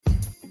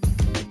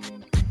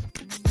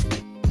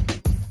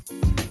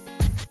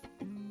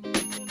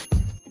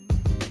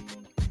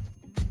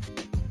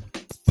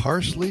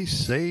Parsley,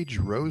 sage,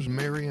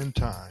 rosemary, and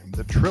thyme,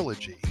 the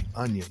trilogy,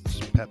 onions,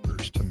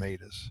 peppers,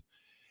 tomatoes.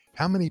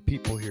 How many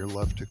people here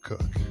love to cook?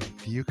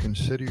 Do you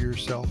consider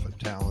yourself a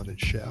talented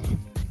chef?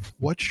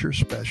 What's your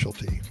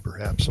specialty?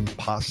 Perhaps some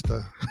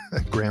pasta,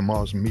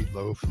 grandma's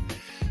meatloaf?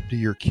 Do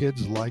your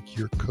kids like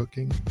your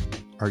cooking?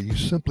 Are you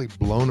simply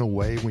blown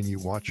away when you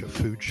watch a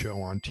food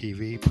show on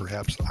TV,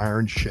 perhaps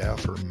Iron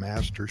Chef or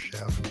Master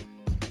Chef?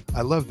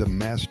 I love the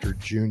Master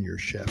Junior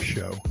Chef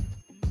show.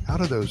 How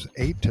do those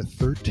 8 to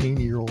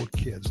 13-year-old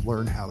kids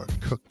learn how to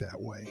cook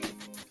that way?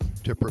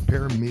 To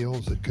prepare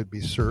meals that could be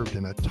served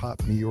in a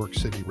top New York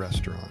City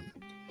restaurant.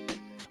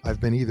 I've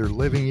been either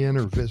living in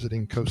or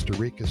visiting Costa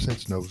Rica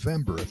since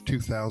November of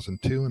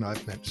 2002, and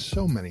I've met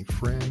so many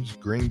friends,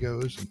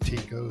 gringos and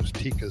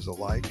ticas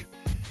alike,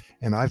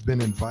 and I've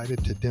been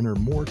invited to dinner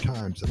more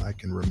times than I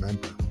can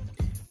remember.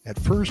 At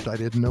first, I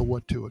didn't know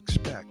what to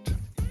expect.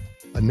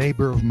 A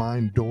neighbor of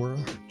mine, Dora,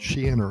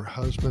 she and her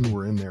husband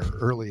were in their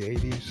early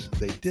 80s.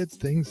 They did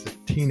things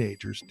that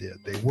teenagers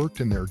did. They worked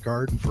in their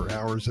garden for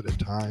hours at a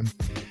time.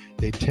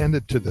 They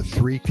tended to the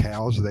 3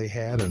 cows they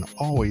had and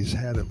always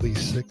had at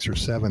least 6 or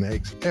 7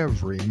 eggs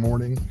every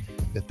morning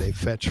that they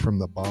fetched from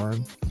the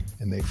barn,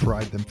 and they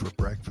fried them for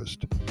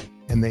breakfast.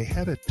 And they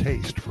had a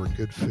taste for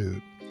good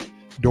food.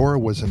 Dora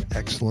was an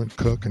excellent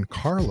cook, and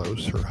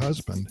Carlos, her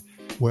husband,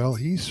 well,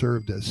 he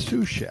served as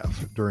sous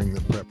chef during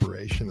the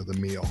preparation of the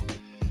meal.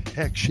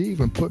 Heck, she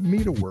even put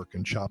me to work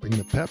in chopping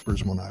the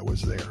peppers when I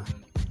was there.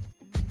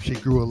 She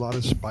grew a lot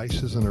of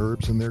spices and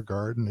herbs in their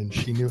garden, and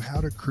she knew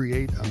how to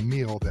create a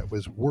meal that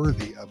was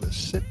worthy of a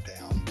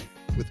sit-down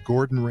with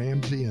Gordon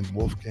Ramsay and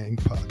Wolfgang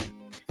Puck.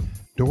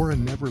 Dora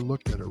never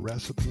looked at a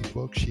recipe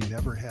book. She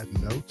never had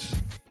notes,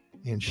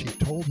 and she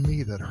told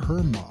me that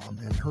her mom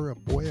and her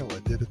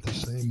abuela did it the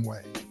same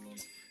way.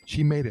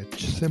 She made a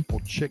simple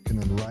chicken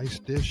and rice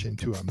dish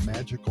into a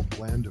magical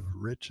blend of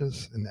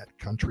richness and that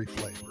country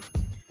flavor.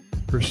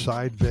 Her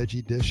side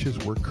veggie dishes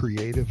were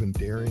creative and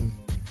daring.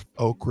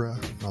 Okra,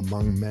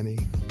 among many,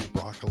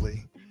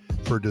 broccoli.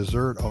 For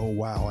dessert, oh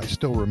wow, I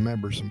still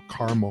remember some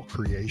caramel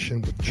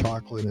creation with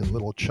chocolate and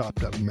little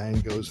chopped up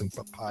mangoes and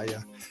papaya.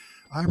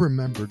 I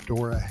remember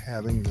Dora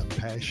having the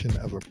passion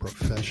of a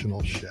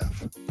professional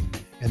chef.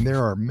 And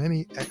there are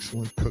many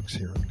excellent cooks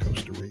here in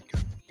Costa Rica.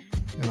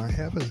 And I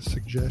have a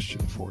suggestion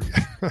for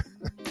you.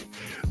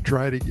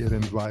 Try to get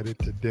invited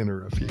to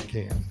dinner if you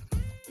can.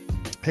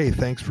 Hey,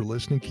 thanks for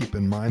listening. Keep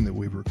in mind that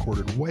we've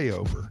recorded way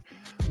over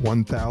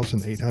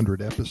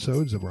 1,800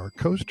 episodes of our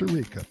Costa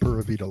Rica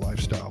Pura Vida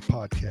Lifestyle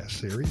podcast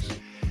series,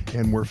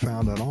 and we're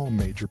found on all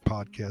major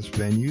podcast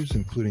venues,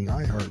 including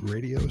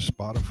iHeartRadio,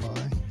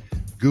 Spotify,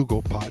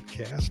 Google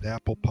Podcast,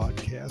 Apple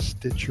Podcast,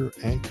 Stitcher,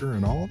 Anchor,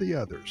 and all the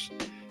others.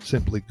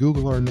 Simply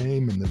Google our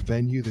name and the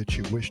venue that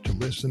you wish to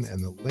listen,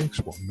 and the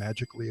links will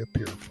magically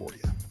appear for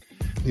you.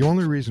 The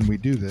only reason we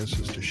do this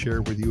is to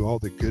share with you all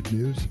the good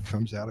news that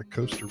comes out of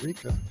Costa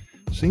Rica.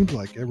 Seems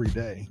like every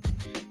day.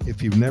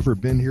 If you've never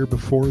been here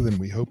before, then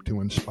we hope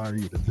to inspire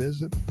you to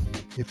visit.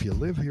 If you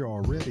live here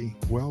already,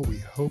 well, we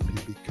hope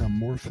you become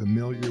more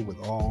familiar with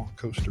all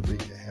Costa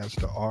Rica has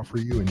to offer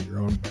you in your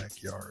own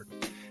backyard.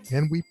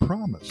 And we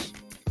promise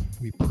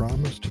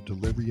to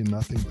deliver you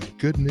nothing but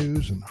good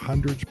news and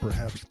hundreds,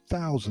 perhaps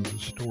thousands of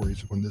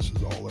stories when this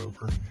is all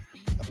over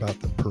about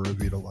the Pura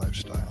Vida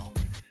lifestyle.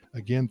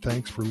 Again,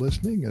 thanks for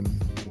listening, and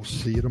we'll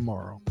see you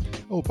tomorrow.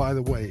 Oh, by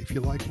the way, if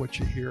you like what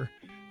you hear,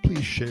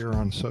 please share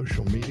on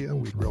social media.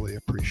 We'd really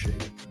appreciate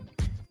it.